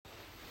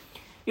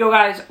Yo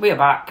guys, we are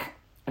back.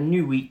 A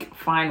new week,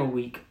 final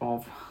week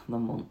of the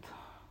month.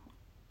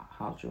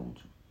 How's Jones?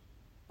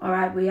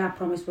 Alright, we have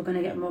promised we're going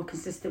to get more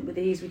consistent with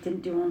these. We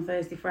didn't do on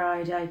Thursday,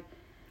 Friday.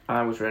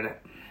 I was ready.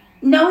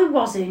 No, he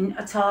wasn't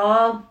at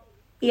all.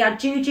 He had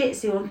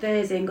jiu-jitsu on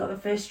Thursday and got the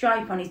first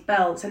stripe on his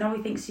belt. I know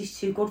he thinks he's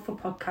too good for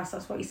podcasts.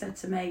 That's what he said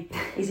to me.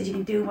 He said, you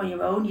can do them on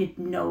your own. You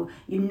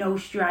know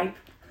stripe.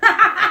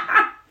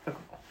 I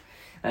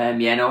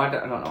don't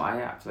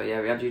know. We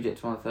had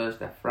jiu-jitsu on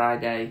Thursday.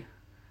 Friday,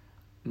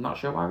 I'm not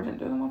sure why we didn't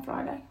do them on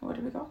Friday. Where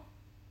did we go?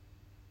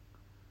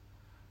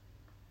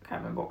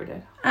 Can't remember what we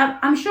did.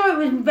 I'm sure it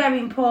was very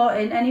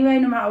important anyway,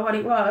 no matter what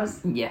it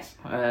was. Yes.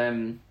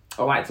 I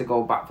wanted to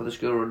go back for the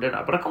school run, didn't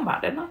I? But I come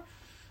back, didn't I?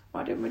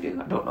 Why didn't we do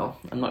that? I don't know.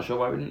 I'm not sure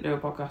why we didn't do a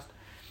podcast.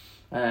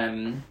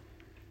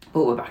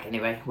 But we're back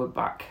anyway. We're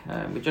back.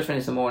 We just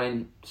finished the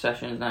morning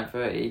sessions,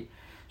 9:30.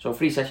 So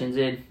 3 sessions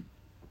in.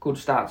 Good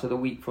start to the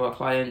week for our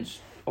clients.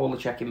 All the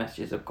check-in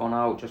messages have gone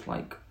out, just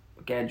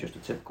a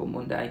typical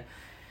Monday.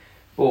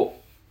 But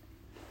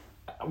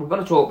we're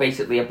going to talk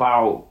basically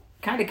about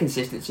kind of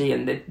consistency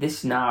and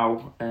this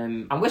now.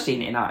 And we're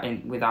seeing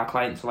it with our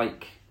clients.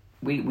 Like,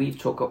 we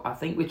took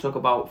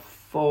about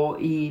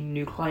 40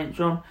 new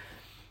clients on,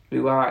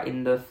 who are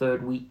in the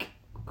third week,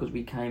 because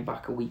we came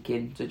back a week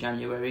into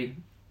January.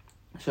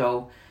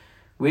 So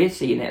we're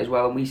seeing it as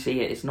well, and we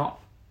see it.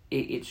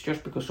 It's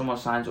just because someone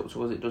signs up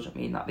to us, it doesn't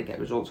mean that they get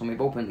results. And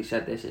we've openly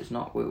said this. It's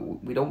not.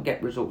 We don't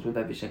get results with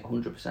every single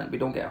 100%. We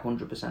don't get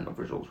 100% of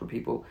results for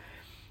people,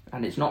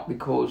 and it's not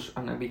because.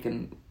 And we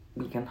can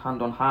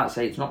hand on heart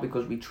say it's not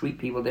because we treat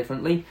people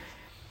differently.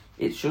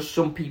 It's just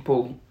some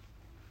people.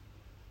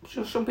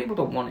 Some people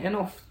don't want it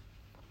enough.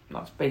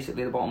 That's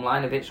basically the bottom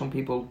line of it. Some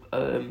people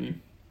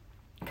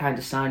kind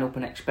of sign up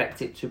and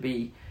expect it to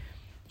be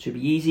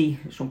easy.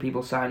 Some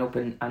people sign up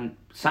and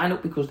sign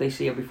up because they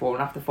see a before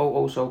and after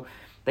photo. So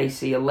they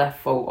see a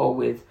left photo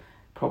with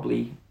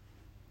probably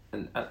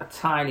a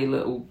tiny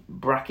little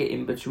bracket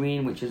in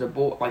between, which is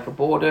like a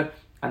border,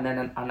 and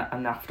then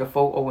an after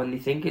photo, and they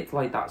think it's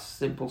like that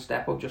simple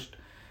step of just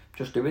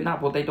doing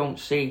that. But they don't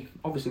see.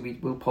 Obviously, we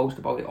will post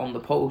about it on the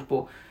post,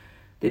 but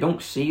they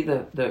don't see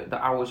the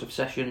hours of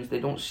sessions.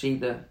 They don't see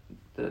the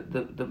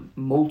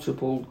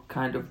multiple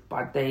kind of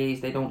bad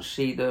days. They don't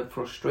see the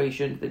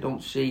frustration. They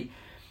don't see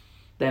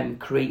them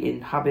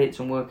creating habits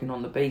and working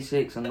on the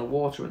basics and the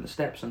water and the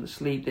steps and the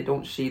sleep. They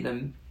don't see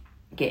them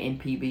getting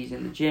PBs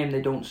in the gym.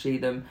 They don't see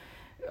them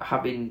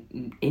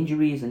having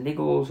injuries and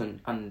niggles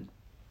and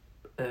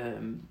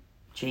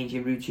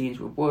changing routines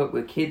with work,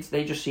 with kids.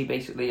 They just see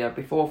basically a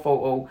before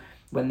photo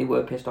when they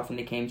were pissed off and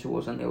they came to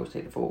us, and they always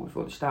take the photo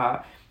before they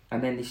start.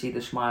 And then they see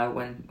the smile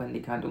when they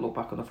kind of look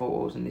back on the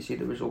photos and they see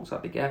the results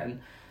that they get.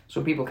 And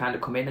some people kind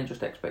of come in and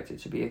just expect it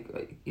to be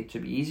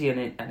easy, and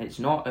it's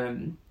not.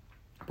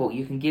 But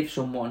you can give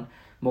someone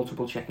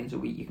multiple check-ins a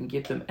week. You can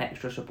give them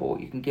extra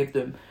support. You can give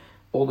them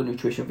all the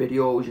nutrition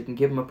videos. You can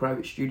give them a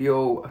private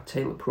studio, a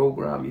tailored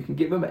program. You can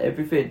give them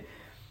everything.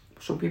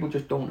 Some people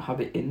just don't have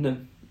it in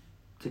them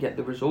to get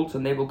the results,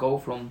 and they'll go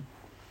from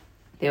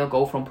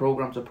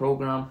program to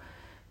program,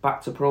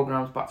 back to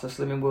programs, back to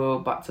Slimming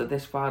World, back to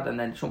this fad, and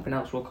then something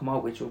else will come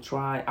out which will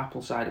try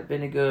apple cider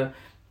vinegar,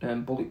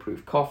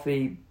 bulletproof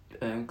coffee,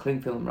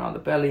 cling film around the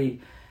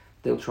belly.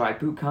 They'll try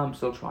boot camps,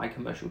 they'll try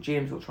commercial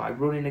gyms, they'll try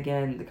running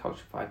again, the Couch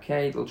to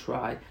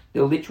 5K,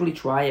 they'll literally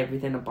try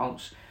everything and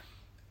bounce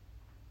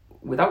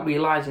without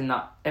realising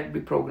that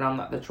every program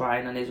that they're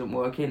trying and isn't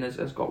working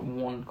has got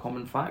one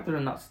common factor,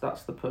 and that's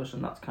the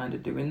person that's kind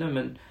of doing them.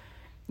 And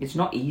it's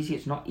not easy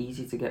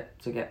to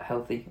get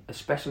healthy,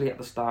 especially at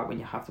the start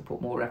when you have to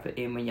put more effort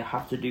in, when you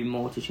have to do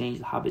more to change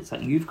the habits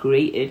that you've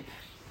created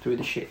through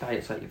the shit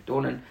diets that you've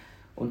done. And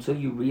until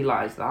you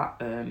realise that,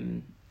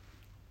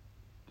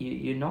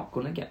 you're not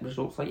going to get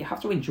results. Like, you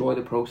have to enjoy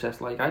the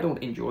process. Like, I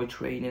don't enjoy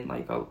training.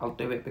 Like, I'll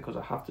do it because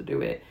I have to do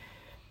it.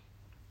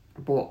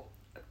 But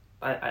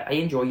I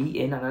enjoy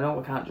eating, and I know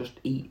I can't just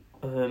eat.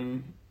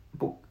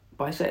 But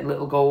by setting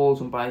little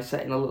goals and by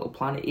setting a little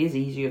plan, it is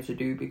easier to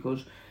do,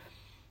 because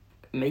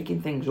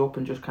making things up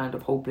and just kind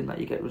of hoping that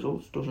you get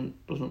results doesn't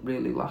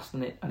really last,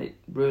 and it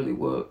really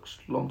works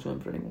long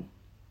term for anyone.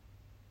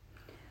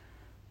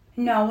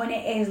 No, and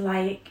it is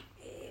like,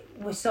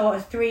 we're sort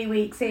of 3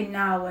 weeks in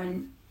now,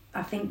 and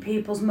I think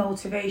people's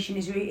motivation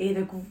is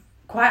either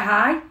quite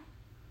high,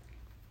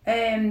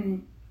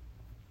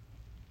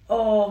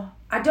 or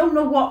I don't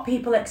know what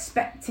people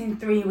expect in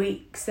 3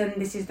 weeks,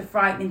 and this is the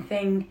frightening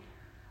thing.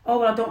 Oh,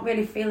 well, I don't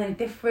really feel any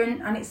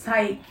different, and it's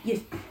like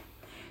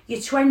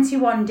you're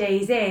 21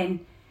 days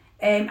in.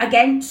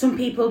 Again, some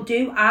people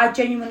are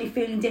genuinely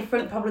feeling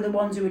different. Probably the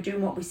ones who are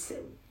doing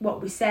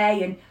what we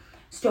say and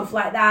stuff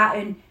like that.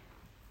 And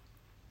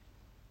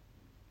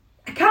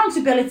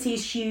accountability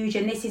is huge,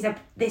 and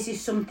this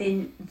is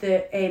something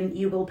that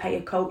you will pay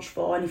a coach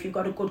for. And if you've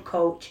got a good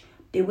coach,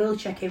 they will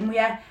check in with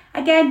you.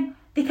 Again,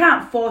 they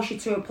can't force you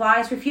to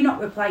reply. So if you're not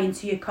replying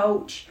to your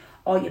coach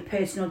or your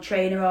personal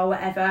trainer or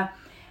whatever,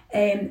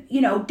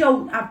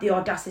 don't have the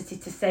audacity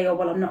to say, oh,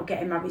 well, I'm not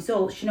getting my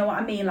results. You know what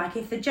I mean? Like,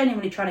 if they're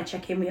genuinely trying to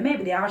check in with you,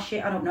 maybe they are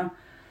shit, I don't know.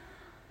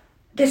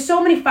 there's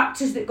so many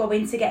factors that go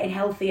into getting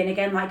healthy, and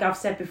again, like I've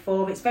said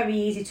before, it's very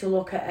easy to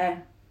look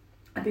at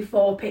a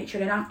before picture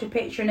and an after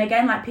picture, and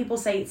again, like people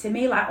say it to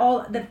me, like,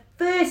 oh, the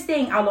first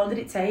thing, how long did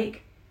it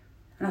take?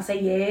 And I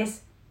say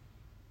years,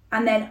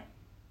 and then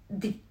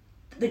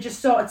they're just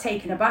sort of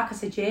taken aback. I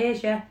said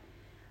years, yeah,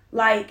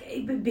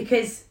 like,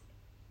 because,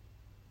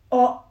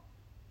 or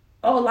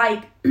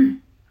like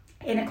in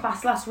a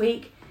class last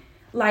week,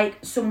 like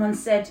someone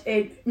said,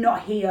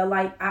 not here,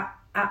 like at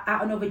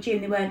another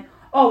gym, they went,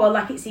 oh, well,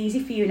 like, it's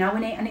easy for you now,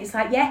 innit? And it's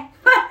like, yeah,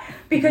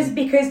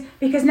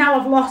 because now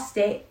I've lost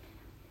it,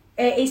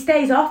 it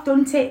stays off,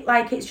 doesn't it?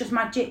 Like, it's just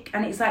magic.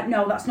 And it's like,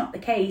 no, that's not the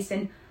case.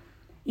 And,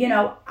 you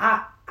know,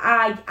 I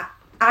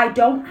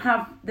don't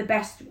have the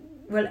best,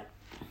 like,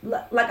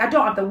 I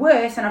don't have the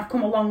worst, and I've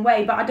come a long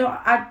way, but I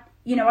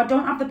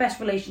don't have the best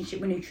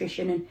relationship with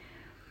nutrition. And,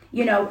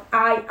 you know,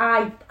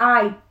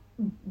 I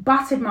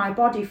battered my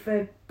body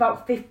for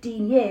about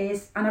 15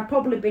 years, and I've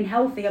probably been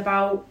healthy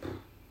about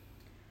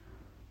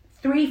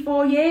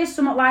 3-4 years,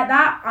 something like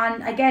that.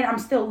 And again, I'm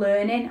still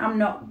learning. I'm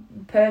not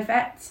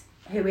perfect.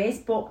 Who is?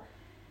 But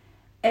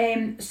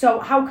so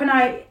how can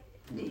I,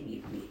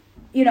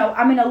 you know,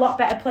 I'm in a lot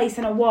better place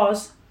than I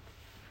was.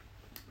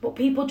 But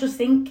people just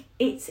think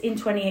it's in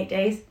 28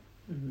 days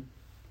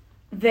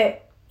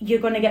that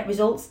you're going to get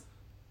results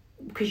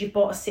because you've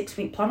bought a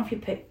 6-week plan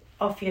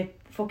off your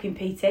fucking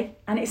PT.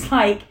 And it's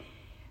like,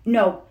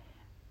 no,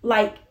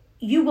 like,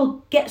 you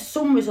will get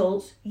some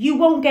results. You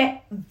won't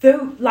get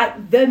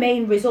the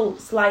main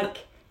results.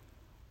 Like,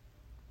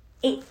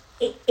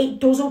 it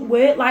doesn't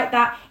work like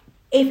that.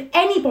 If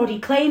anybody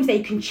claims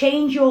they can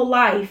change your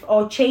life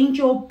or change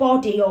your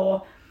body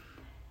or,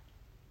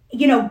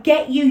 you know,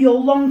 get you your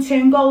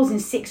long-term goals in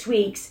 6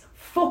 weeks,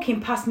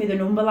 fucking pass me the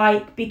number,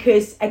 like,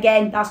 because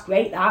again, that's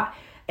great, that.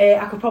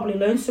 I could probably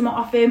learn something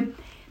off him.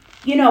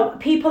 You know,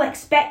 people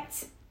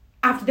expect,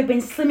 after they've been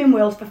Slimming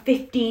World for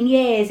 15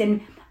 years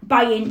and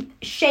buying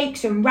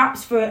shakes and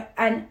wraps for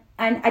an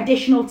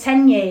additional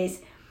 10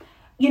 years,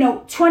 you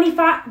know,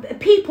 25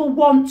 people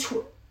want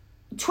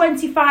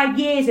 25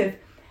 years of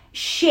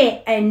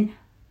shit and,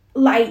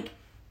 like,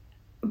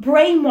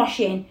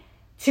 brainwashing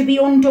to be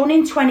undone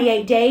in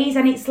 28 days.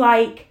 And it's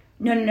like,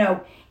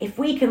 no. If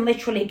we can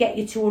literally get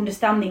you to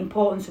understand the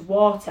importance of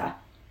water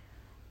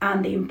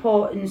and the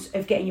importance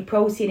of getting your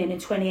protein in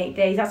 28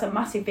 days, that's a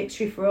massive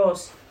victory for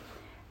us.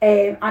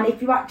 And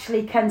if you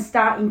actually can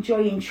start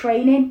enjoying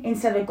training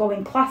instead of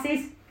going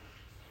classes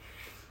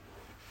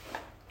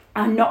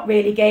and not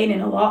really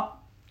gaining a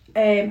lot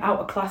out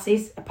of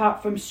classes,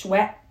 apart from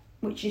sweat,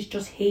 which is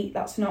just heat,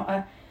 that's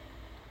not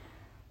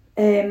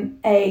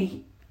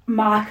a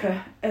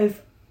marker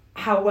of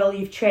how well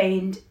you've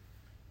trained,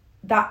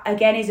 that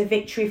again is a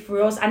victory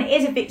for us. And it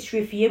is a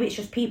victory for you. It's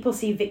just people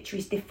see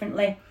victories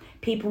differently.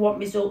 People want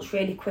results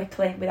really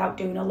quickly without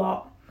doing a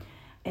lot,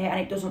 and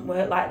it doesn't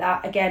work like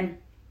that. Again,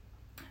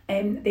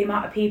 the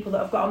amount of people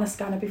that I've got on the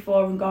scanner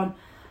before and gone,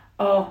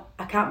 oh,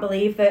 I can't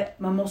believe that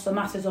my muscle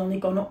mass has only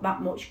gone up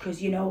that much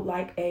because, you know,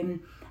 like,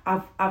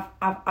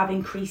 I've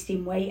increased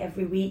in weight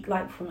every week,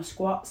 like from my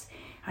squats.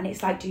 And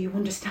it's like, do you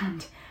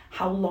understand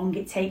how long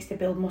it takes to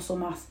build muscle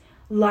mass?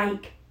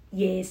 Like,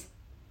 years.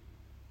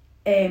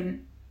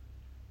 And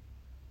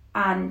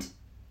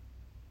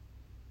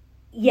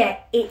yeah,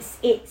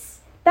 it's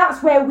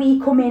that's where we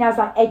come in as,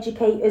 like,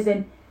 educators.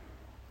 And,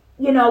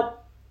 you know,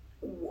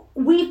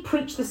 we've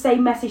preached the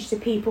same message to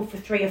people for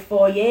 3 or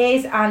 4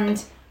 years,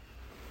 and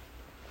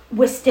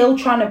we're still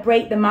trying to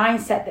break the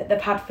mindset that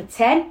they've had for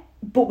 10,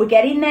 but we're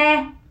getting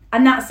there,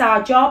 and that's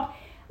our job.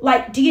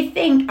 Like, do you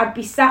think I'd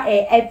be sat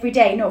here every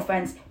day, no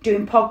offence,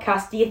 doing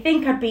podcasts? Do you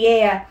think I'd be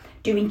here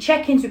doing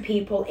check-ins with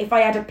people if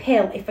I had a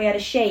pill, if I had a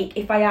shake,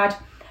 if I had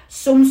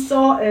some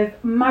sort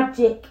of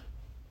magic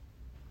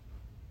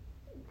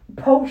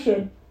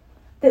potion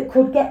that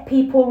could get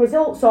people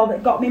results, or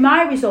that got me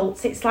my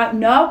results? It's like,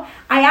 no,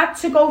 I had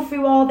to go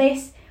through all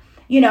this.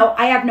 You know,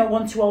 I had no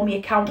one to hold me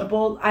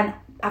accountable, and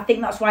I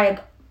think that's why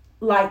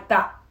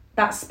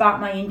that sparked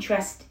my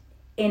interest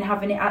in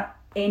having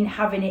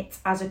it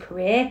as a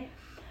career,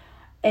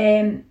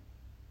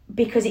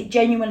 because it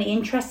genuinely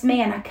interests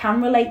me, and I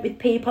can relate with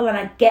people, and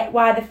I get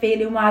why they're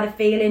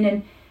feeling,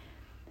 and,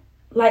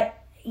 like,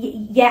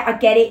 yeah, I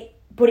get it,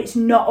 but it's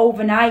not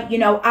overnight. You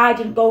know, I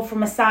didn't go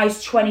from a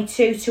size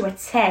 22 to a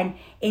 10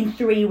 in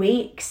 3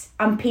 weeks,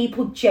 and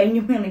people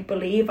genuinely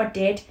believe I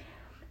did.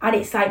 And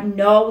it's like,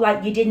 no,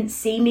 like, you didn't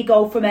see me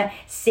go from a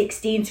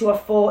 16 to a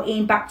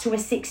 14, back to a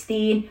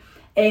 16,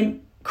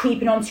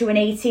 creeping onto an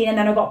 18, and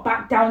then I got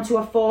back down to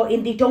a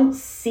 14. They don't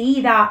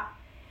see that.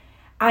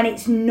 And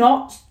it's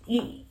not,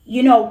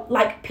 you know,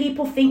 like,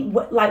 people think,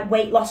 like,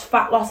 weight loss,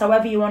 fat loss,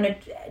 however you want to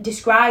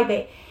describe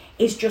it,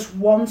 is just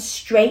one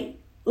straight,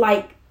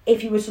 like,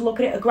 if you were to look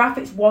at it, a graph,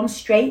 it's one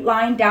straight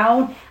line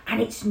down,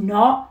 and it's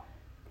not.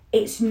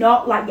 It's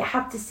not. Like, you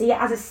have to see it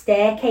as a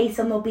staircase,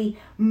 and there'll be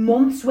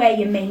months where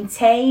you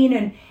maintain,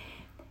 and,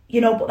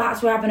 you know, but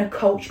that's where having a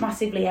coach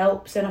massively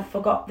helps. And I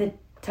forgot the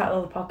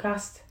title of the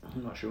podcast.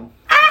 I'm not sure.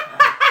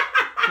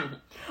 I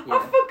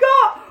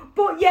forgot.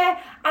 But yeah,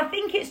 I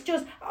think it's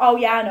just, oh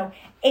yeah, I know.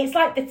 It's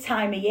like the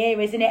time of year,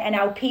 isn't it? And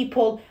how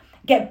people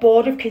get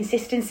bored of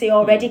consistency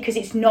already because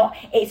it's not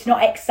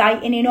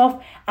exciting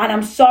enough. And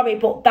I'm sorry,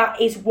 but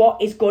that is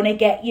what is going to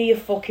get you your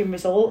fucking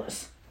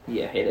results.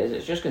 Yeah, it is.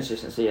 It's just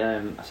consistency.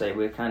 I say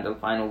we're kind of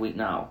final week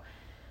now.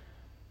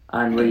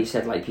 And where you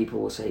said, like, people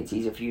will say it's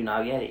easier for you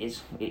now. Yeah, it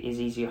is. It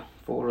is easier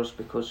for us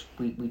because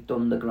we've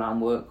done the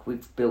groundwork.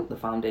 We've built the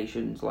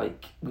foundations.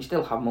 Like, we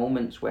still have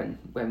moments when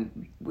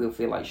we'll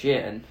feel like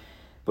shit,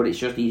 but it's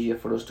just easier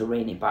for us to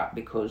rein it back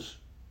because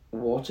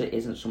water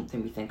isn't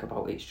something we think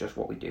about. It's just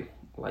what we do.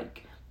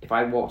 Like, if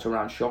I walked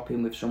around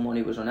shopping with someone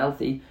who was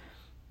unhealthy,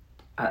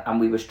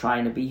 and we was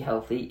trying to be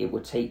healthy, it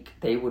would take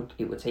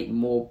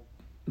more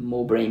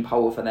brain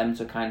power for them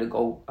to kind of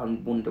go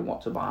and wonder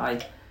what to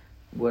buy.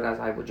 Whereas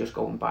I would just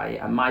go and buy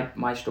it, and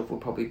my stuff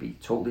would probably be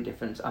totally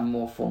different and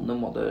more fun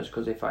than what theirs.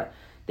 Because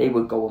they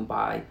would go and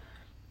buy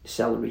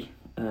celery,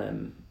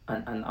 and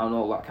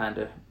all that kind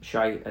of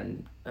shite,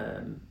 and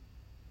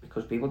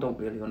because people don't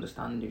really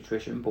understand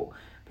nutrition, but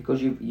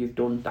because you've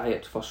done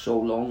diets for so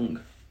long,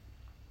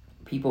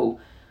 people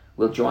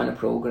will join a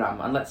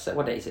program, and let's say,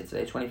 what day is it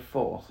today?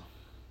 24th.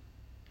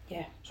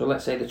 Yeah. So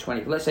let's say the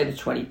 20th. Let's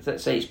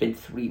say it's been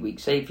 3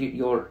 weeks. Say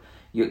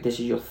if this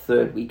is your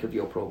third week of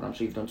your program,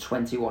 so you've done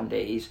 21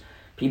 days.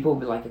 People will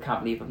be like, I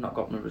can't believe I've not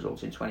gotten the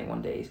results in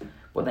 21 days.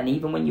 But then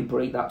even when you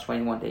break that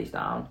 21 days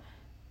down,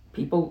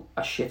 people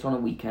are shit on a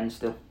weekend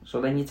still. So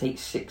then you take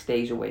 6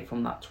 days away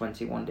from that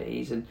 21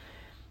 days, and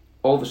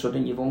all of a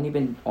sudden you've only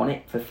been on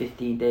it for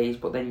 15 days.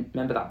 But then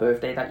remember that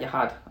birthday that you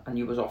had, and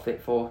you was off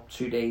it for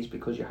 2 days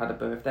because you had a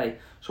birthday.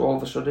 So all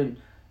of a sudden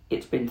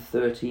it's been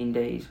 13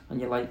 days,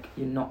 and you're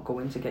not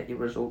going to get your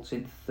results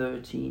in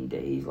 13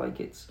 days.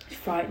 Like, it's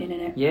frightening,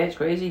 isn't it? Yeah, it's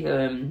crazy.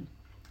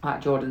 Like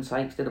Jordan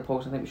Sykes did a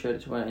post, I think we shared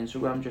it to our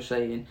Instagram, just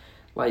saying,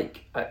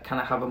 like, can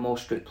I have a more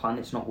strict plan?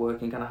 It's not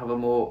working. Can I have a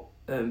more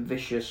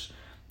vicious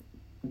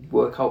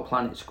workout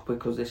plan? It's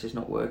because this is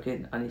not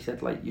working. And he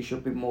said, like, you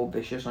should be more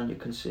vicious on your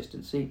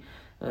consistency,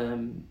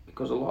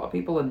 because a lot of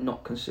people are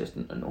not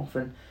consistent enough.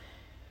 And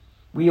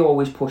we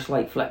always push,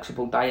 like,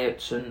 flexible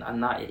diets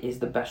and that is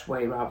the best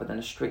way rather than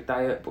a strict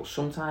diet. But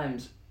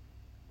sometimes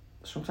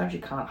you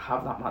can't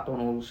have that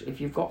McDonald's.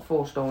 If you've got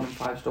 4 stone and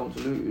 5 stone to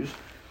lose,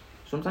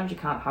 sometimes you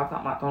can't have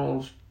that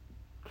McDonald's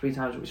 3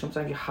 times a week.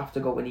 Sometimes you have to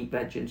go and eat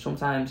veg. And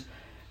sometimes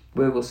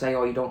we'll say,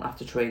 oh, you don't have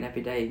to train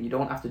every day and you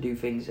don't have to do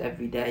things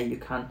every day. You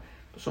can.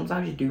 But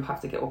sometimes you do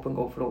have to get up and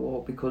go for a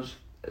walk, because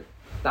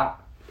that,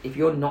 if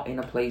you're not in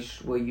a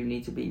place where you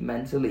need to be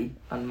mentally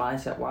and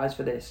mindset-wise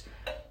for this,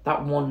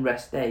 that one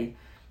rest day,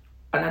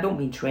 and I don't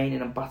mean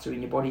training and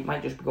battering your body, it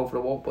might just be go for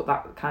a walk, but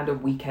that kind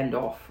of weekend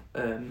off,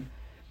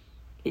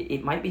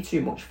 it might be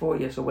too much for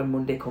you. So when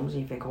Monday comes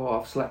and you think, oh,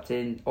 I've slept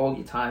in, all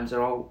your times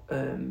are all,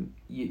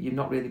 you're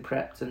not really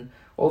prepped, and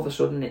all of a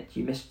sudden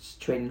you miss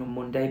training on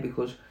Monday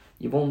because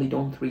you've only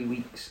done 3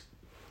 weeks.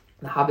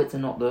 The habits are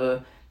not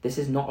there. This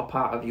is not a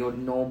part of your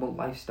normal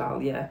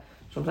lifestyle. Yeah,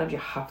 sometimes you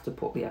have to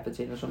put the effort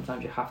in, and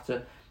sometimes you have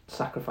to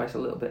sacrifice a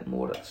little bit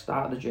more at the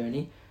start of the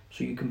journey,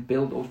 so you can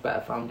build those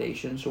better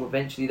foundations. So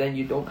eventually then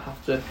you don't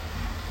have to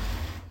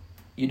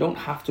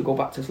go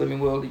back to Slimming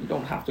World, and you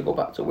don't have to go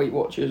back to Weight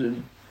Watchers.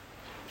 And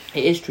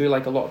it is true,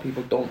 like, a lot of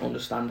people don't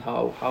understand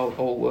how it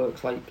all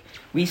works. Like,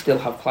 we still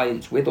have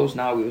clients with us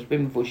now who's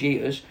been with us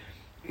years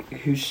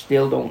who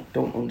still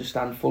don't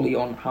understand fully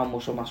on how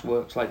muscle mass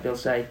works. Like, they'll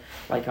say,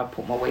 like, I've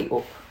put my weight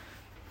up,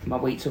 my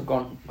weights have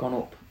gone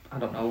up, I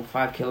don't know,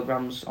 5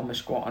 kilograms on my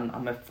squat,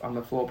 and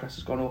my floor press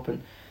has gone up,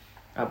 and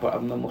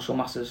but my muscle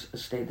mass has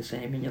stayed the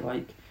same. And you're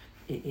like,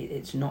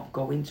 it's not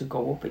going to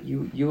go up.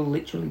 You'll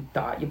literally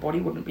die. Your body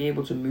wouldn't be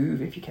able to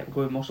move if you kept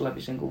growing muscle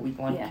every single week.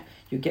 Like,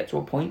 you get to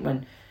a point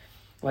when,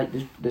 like,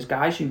 there's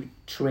guys who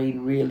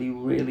train really,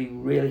 really,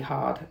 really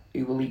hard,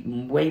 who will eat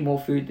way more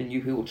food than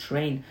you, who will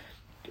train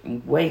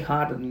way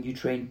harder than you,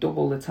 train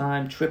double the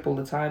time, triple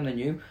the time than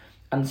you,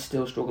 and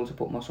still struggle to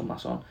put muscle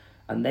mass on.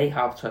 And they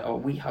have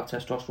we have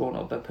testosterone,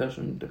 or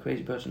the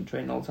crazy person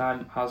training all the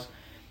time has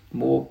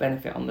more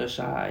benefit on their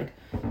side.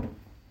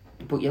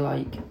 But you're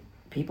like,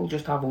 people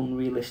just have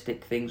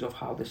unrealistic things of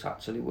how this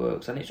actually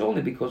works, and it's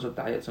only because of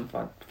diets and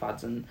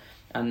fads, and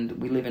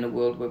we live in a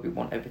world where we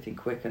want everything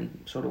quick,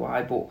 and so do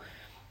I. But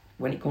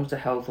when it comes to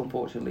health,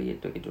 unfortunately,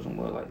 it doesn't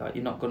work like that.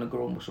 You're not going to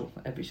grow muscle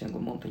every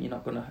single month, and you're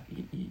not going to,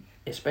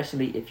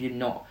 especially if you're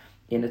not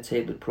in a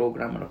tailored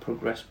program or a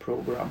progressed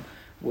program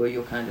where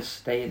you're kind of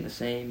staying the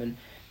same. And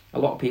a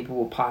lot of people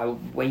will pile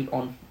weight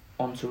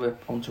onto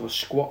a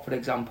squat, for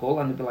example,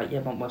 and they'll be like, yeah,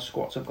 but my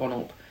squats have gone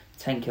up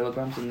 10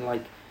 kilograms, and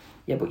like,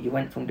 yeah, but you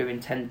went from doing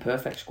 10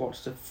 perfect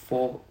squats to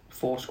four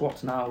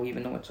squats now,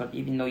 even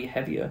though you're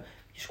heavier,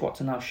 your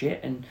squats are now shit.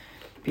 And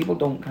people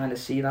don't kind of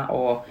see that.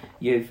 Or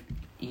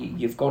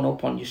you've gone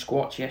up on your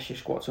squats. Yes, your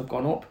squats have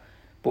gone up,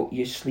 but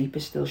your sleep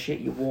is still shit,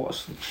 your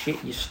water's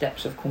shit, your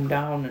steps have come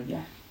down,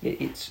 and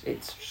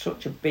it's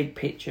such a big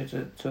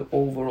picture to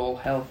overall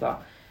health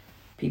that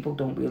people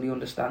don't really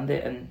understand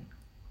it,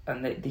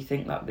 and they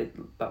think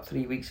that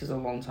 3 weeks is a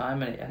long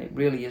time, and it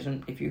really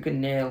isn't. If you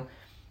can nail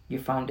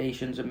your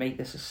foundations and make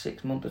this a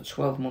 6-month or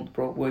 12-month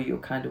program where you're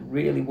kind of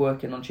really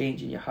working on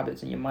changing your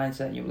habits and your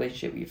mindset and your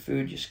relationship with your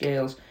food, your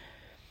scales,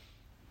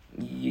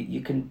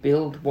 you can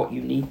build what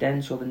you need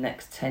then, so the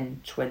next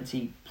 10,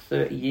 20,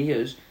 30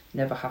 years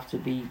never have to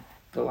be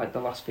the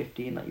last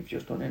 15 that you've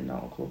just done in and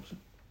out of clubs.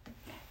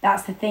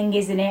 That's the thing,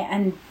 isn't it?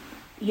 And,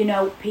 you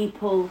know,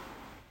 people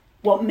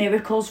want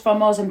miracles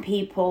from us, and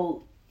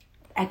people,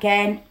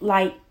 again,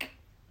 like,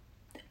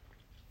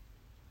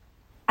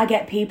 I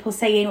get people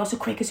saying, what's the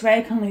quickest way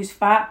I can lose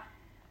fat?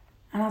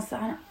 And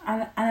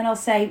then I'll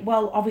say,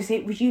 well,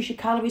 obviously reduce your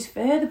calories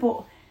further,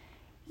 but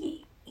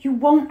you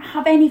won't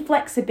have any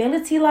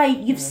flexibility. Like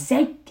you've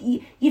said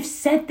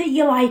that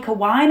you like a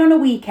wine on a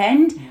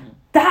weekend.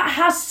 That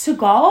has to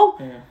go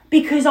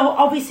because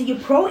obviously your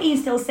protein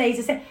still stays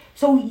the same.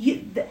 So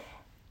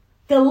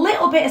the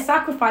little bit of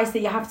sacrifice that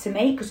you have to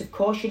make, because of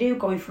course you do,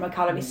 going from a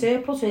calorie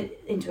surplus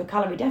into a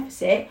calorie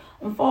deficit.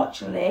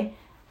 Unfortunately,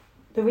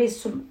 there is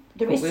some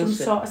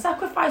sort of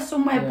sacrifice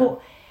somewhere.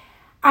 But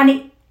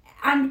and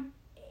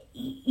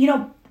you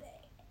know.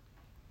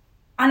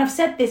 And I've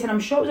said this, and I'm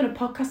sure it was in a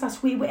podcast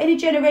last week, we're in a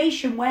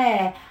generation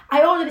where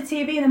I ordered a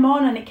TV in the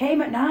morning and it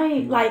came at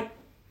night. Like,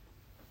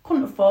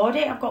 couldn't afford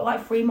it. I've got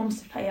like 3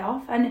 months to pay it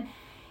off. And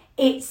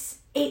it's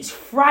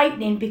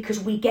frightening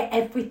because we get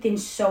everything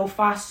so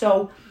fast.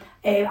 So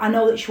I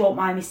know that she won't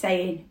mind me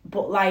saying,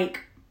 but like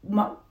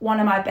one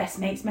of my best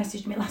mates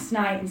messaged me last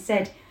night and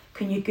said,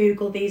 can you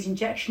Google these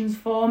injections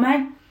for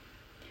me?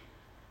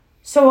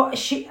 So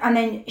she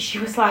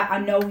was like, I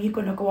know you're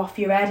going to go off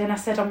your head. And I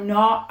said, I'm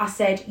not. I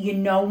said, you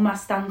know my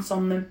stance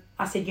on them.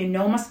 I said, you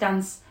know my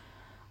stance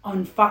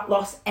on fat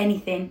loss,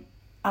 anything.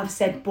 I've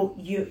said, but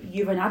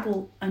you're an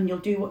adult and you'll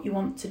do what you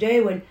want to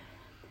do. And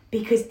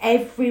because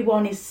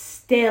everyone is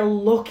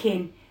still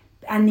looking,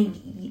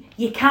 and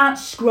you can't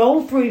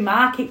scroll through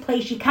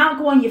Marketplace. You can't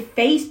go on your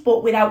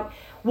Facebook without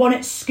one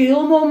at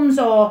school mums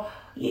or,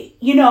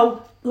 you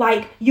know,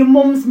 like your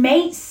mum's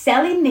mates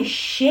selling this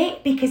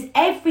shit, because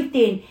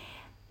everything...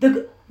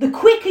 The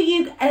quicker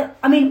you...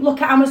 I mean,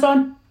 look at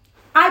Amazon.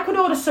 I could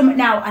order something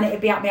now and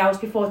it'd be at my house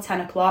before 10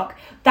 o'clock.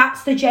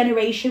 That's the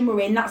generation we're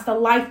in. That's the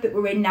life that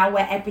we're in now,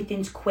 where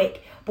everything's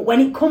quick. But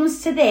when it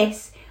comes to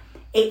this,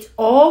 it's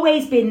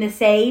always been the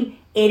same.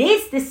 It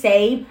is the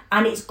same,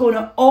 and it's going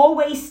to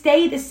always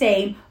stay the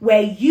same,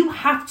 where you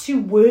have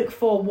to work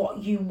for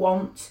what you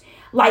want.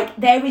 Like,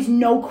 there is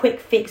no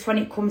quick fix when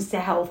it comes to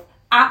health.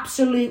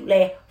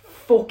 Absolutely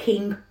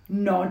fucking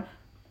none.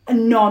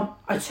 None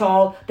at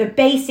all. The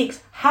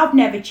basics have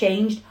never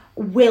changed,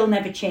 will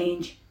never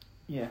change.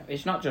 Yeah,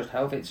 it's not just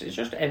health, it's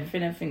just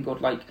everything good.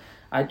 Like,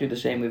 I do the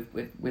same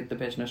with the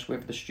business,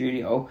 with the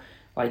studio.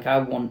 Like,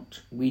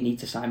 we need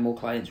to sign more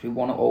clients. We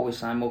want to always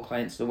sign more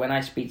clients. So when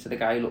I speak to the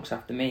guy who looks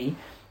after me,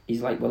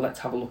 he's like, well, let's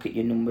have a look at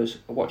your numbers,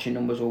 watch your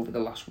numbers over the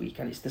last week.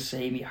 And it's the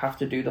same. You have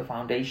to do the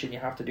foundation. You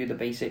have to do the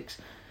basics.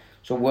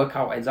 So work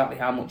out exactly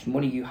how much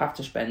money you have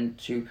to spend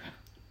to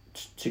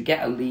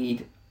get a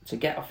lead, to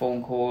get a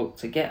phone call,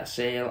 to get a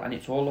sale, and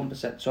it's all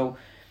 1%. So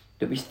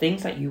there'll be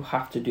things that you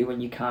have to do,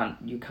 and you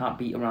can't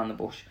beat around the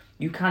bush.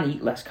 You can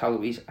eat less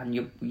calories and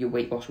your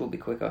weight loss will be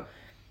quicker.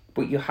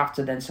 But you have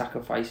to then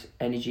sacrifice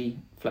energy,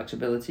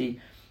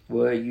 flexibility,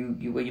 where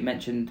you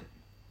mentioned,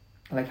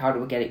 like, how do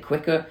we get it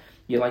quicker?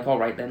 You're like, all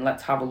right, then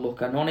let's have a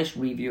look, an honest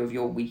review of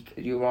your week.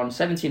 You're on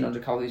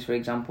 1,700 calories, for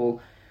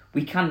example.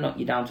 We can knock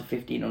you down to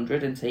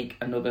 1,500 and take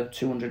another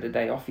 200 a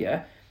day off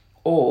you.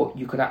 Or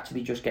you could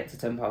actually just get to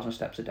 10,000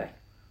 steps a day.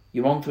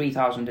 You're on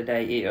 3,000 a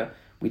day here.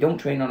 We don't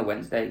train on a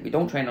Wednesday. We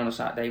don't train on a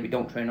Saturday. We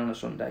don't train on a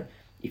Sunday.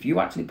 If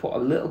you actually put a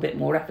little bit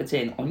more effort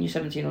in on your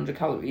 1,700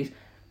 calories,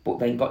 but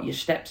then got your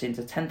steps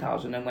into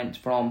 10,000 and went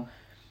from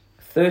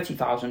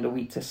 30,000 a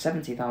week to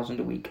 70,000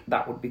 a week,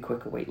 that would be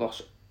quicker weight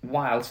loss,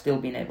 while still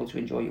being able to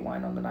enjoy your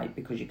wine on the night,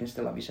 because you can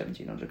still have your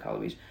 1,700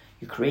 calories.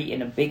 You're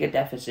creating a bigger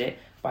deficit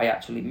by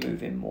actually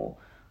moving more,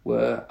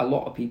 where a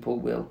lot of people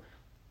will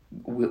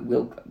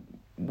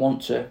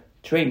want to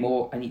train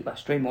more and eat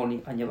less, train more and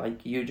eat, and you're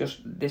like,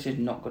 this is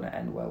not going to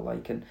end well.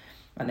 Like, and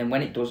then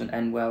when it doesn't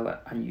end well,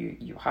 and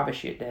you have a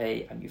shit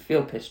day and you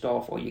feel pissed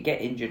off, or you get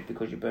injured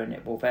because you burn it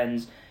at both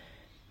ends,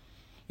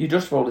 you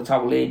just throw the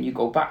towel in. You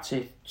go back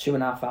to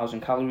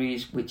 2,500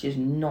 calories, which is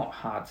not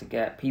hard to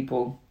get.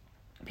 People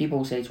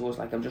say to us,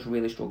 like, I'm just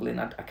really struggling,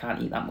 I can't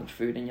eat that much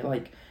food. And you're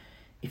like,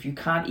 if you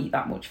can't eat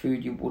that much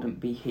food, you wouldn't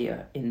be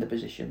here in the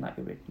position that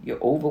you're in.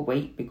 You're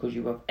overweight because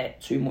you have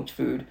ate too much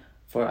food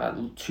for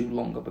too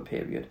long of a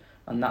period.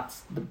 And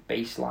that's the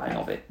baseline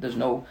of it. There's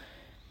no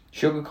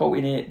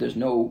sugarcoating it.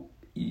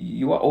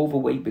 You are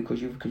overweight because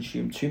you've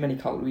consumed too many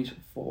calories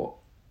for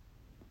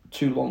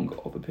too long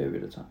of a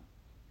period of time.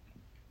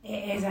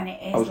 It is, and it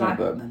is. I was going to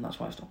burp then, that's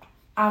why I stopped.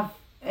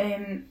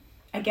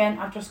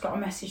 I've just got a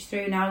message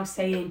through now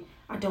saying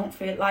I don't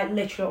feel, like,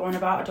 literally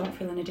what I don't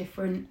feel any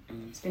different.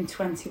 It's been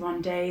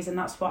 21 days, and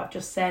that's what I've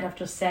just said. I've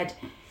just said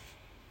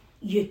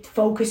you're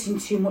focusing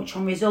too much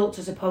on results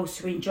as opposed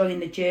to enjoying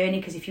the journey,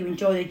 because if you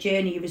enjoy the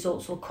journey, your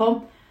results will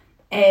come.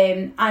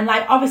 And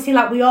like, obviously,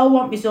 like, we all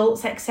want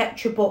results,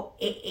 etc., but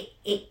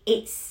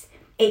it's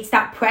it's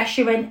that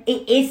pressure, and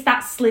it is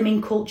that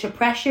slimming culture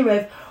pressure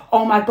of,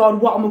 oh my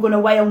God, what am I going to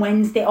weigh on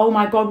Wednesday? Oh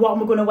my God, what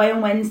am I going to weigh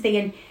on Wednesday?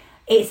 And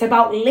it's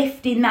about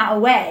lifting that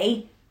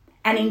away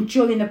and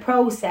enjoying the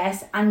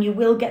process, and you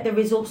will get the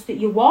results that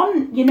you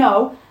want, you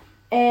know.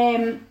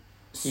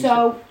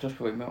 So just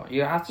for me,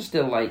 you have to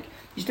still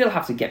you still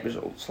have to get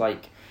results,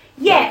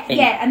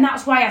 and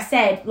that's why I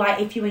said, like,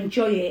 if you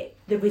enjoy it,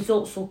 the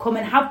results will come,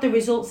 and have the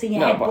results in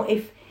your head. But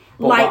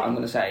what I'm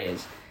going to say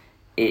is,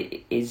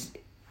 it is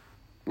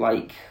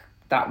like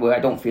that where I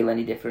don't feel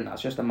any different.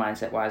 That's just a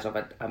mindset wise of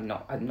it. I'm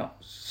not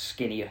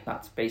skinnier.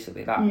 That's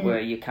basically that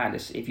where you kind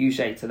of, if you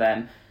say to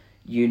them,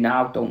 you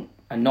now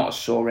are not as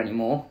sore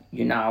anymore.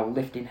 You're now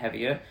lifting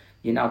heavier.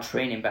 You're now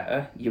training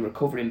better. You're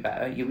recovering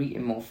better. You're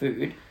eating more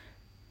food.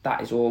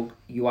 That is all.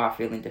 You are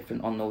feeling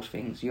different on those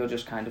things. You're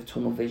just kind of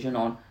tunnel vision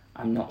on,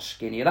 I'm not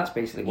skinnier. That's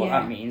basically what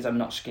that means. I'm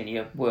not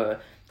skinnier. Where,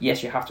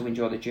 yes, you have to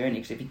enjoy the journey,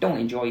 because if you don't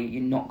enjoy it,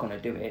 you're not going to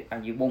do it,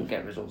 and you won't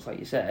get results, like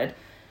you said.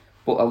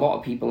 But a lot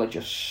of people are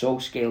just so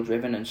scale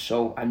driven, and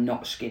so, I'm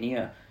not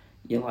skinnier.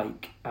 You're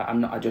like,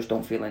 I just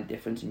don't feel any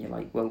difference. And you're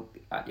like, well,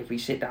 if we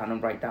sit down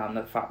and write down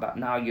the fact that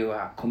now you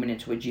are coming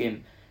into a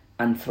gym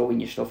and throwing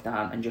your stuff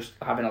down and just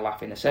having a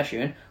laugh in a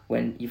session,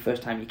 when your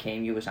first time you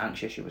came, you was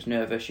anxious, you was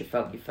nervous, you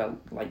felt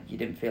like you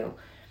didn't feel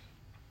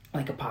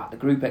like a part of the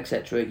group,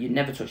 etc. You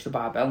never touched the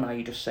barbell. Now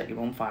you just set your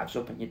own fives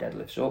up and your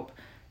deadlifts up.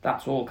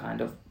 That's all kind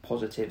of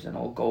positives and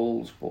all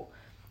goals, but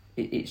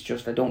it's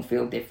just, I don't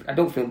feel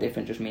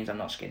different just means I'm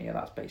not skinnier.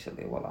 That's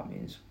basically what that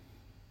means.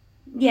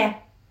 Yeah.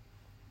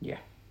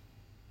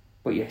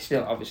 But yeah,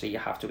 still, obviously, you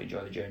have to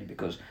enjoy the journey,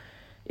 because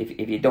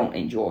if you don't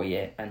enjoy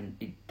it,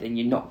 then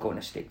you're not going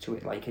to stick to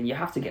it. And you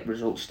have to get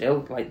results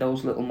still. Like,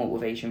 those little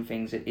motivation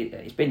things,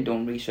 it's been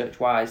done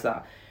research-wise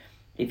that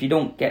if you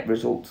don't get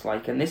results,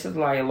 and this is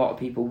why a lot of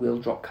people will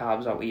drop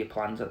carbs out of your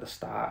plans at the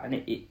start, and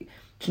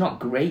it's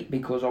not great,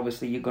 because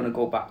obviously you're going to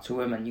go back to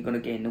them and you're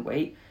going to gain the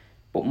weight.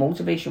 But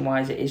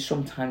motivation-wise, it is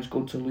sometimes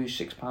good to lose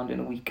 6 pounds in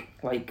a week.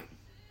 Like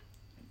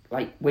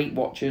Weight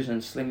Watchers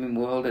and Slimming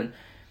World, and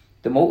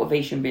the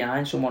motivation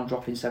behind someone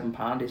dropping 7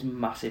 pounds is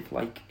massive.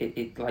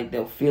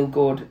 They'll feel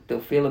good, they'll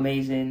feel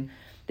amazing.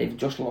 They've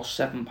just lost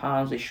 7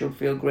 pounds. They should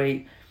feel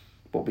great,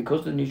 but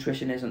because the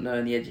nutrition isn't there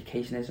and the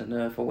education isn't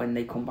there for when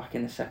they come back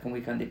in the second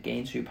week and they've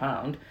gained 2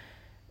 pounds,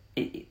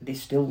 they're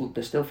still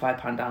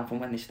 £5 down from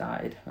when they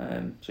started.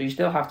 So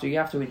you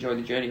have to enjoy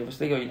the journey,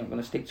 obviously, or you're not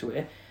going to stick to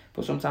it.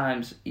 But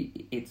sometimes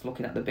it's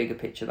looking at the bigger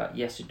picture that,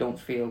 yes, you don't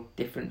feel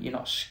different. You're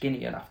not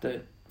skinnier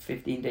after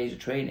 15 days of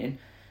training.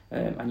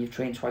 And you've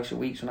trained twice a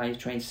week, so now you've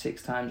trained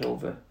 6 times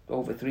over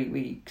 3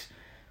 weeks.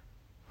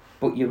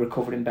 But you're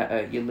recovering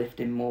better, you're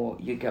lifting more,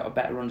 you get a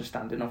better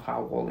understanding of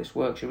how all this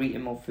works. You're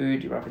eating more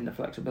food, you're having the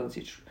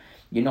flexibility.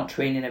 You're not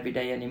training every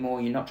day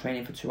anymore, you're not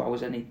training for 2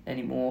 hours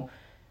anymore,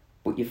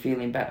 but you're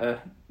feeling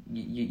better.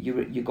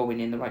 You're going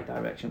in the right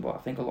direction. But I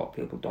think a lot of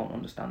people don't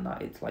understand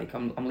that. It's like,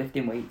 I'm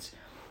lifting weights.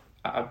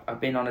 I've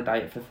been on a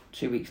diet for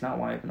 2 weeks now.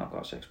 Why have I not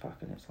got a 6-pack?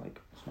 And it's like,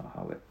 it's not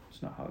how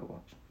it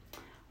works.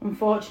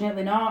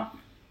 Unfortunately not.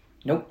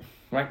 Nope.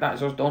 Right, that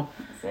is us done.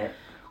 That's it.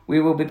 We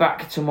will be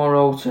back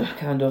tomorrow to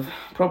kind of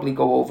probably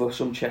go over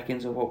some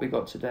check-ins of what we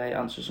got today,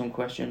 answer some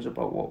questions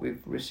about what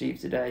we've received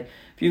today.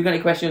 If you've got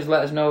any questions,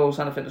 let us know.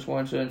 Santa Fitness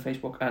Warrington,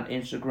 Facebook and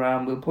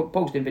Instagram. We'll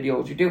post in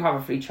videos. We do have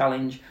a free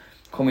challenge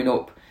coming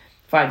up,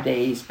 5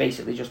 days,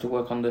 basically just to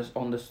work on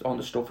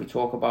the stuff we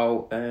talk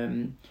about.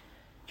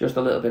 Just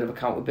a little bit of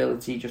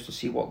accountability, just to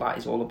see what that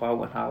is all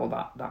about and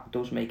how that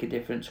does make a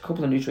difference. A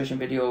couple of nutrition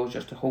videos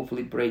just to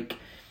hopefully break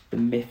the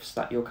myths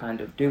that you're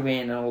kind of doing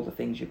and all the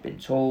things you've been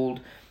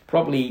told.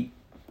 Probably,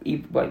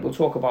 we'll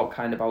talk about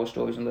kind of our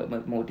stories in a little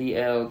bit more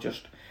detail.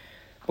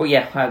 But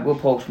yeah, we'll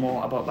post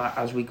more about that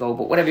as we go.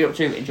 But whatever you're up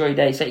to, enjoy your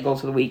day, set your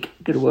goals for the week,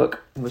 good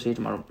work, and we'll see you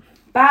tomorrow.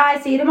 Bye,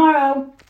 see you tomorrow.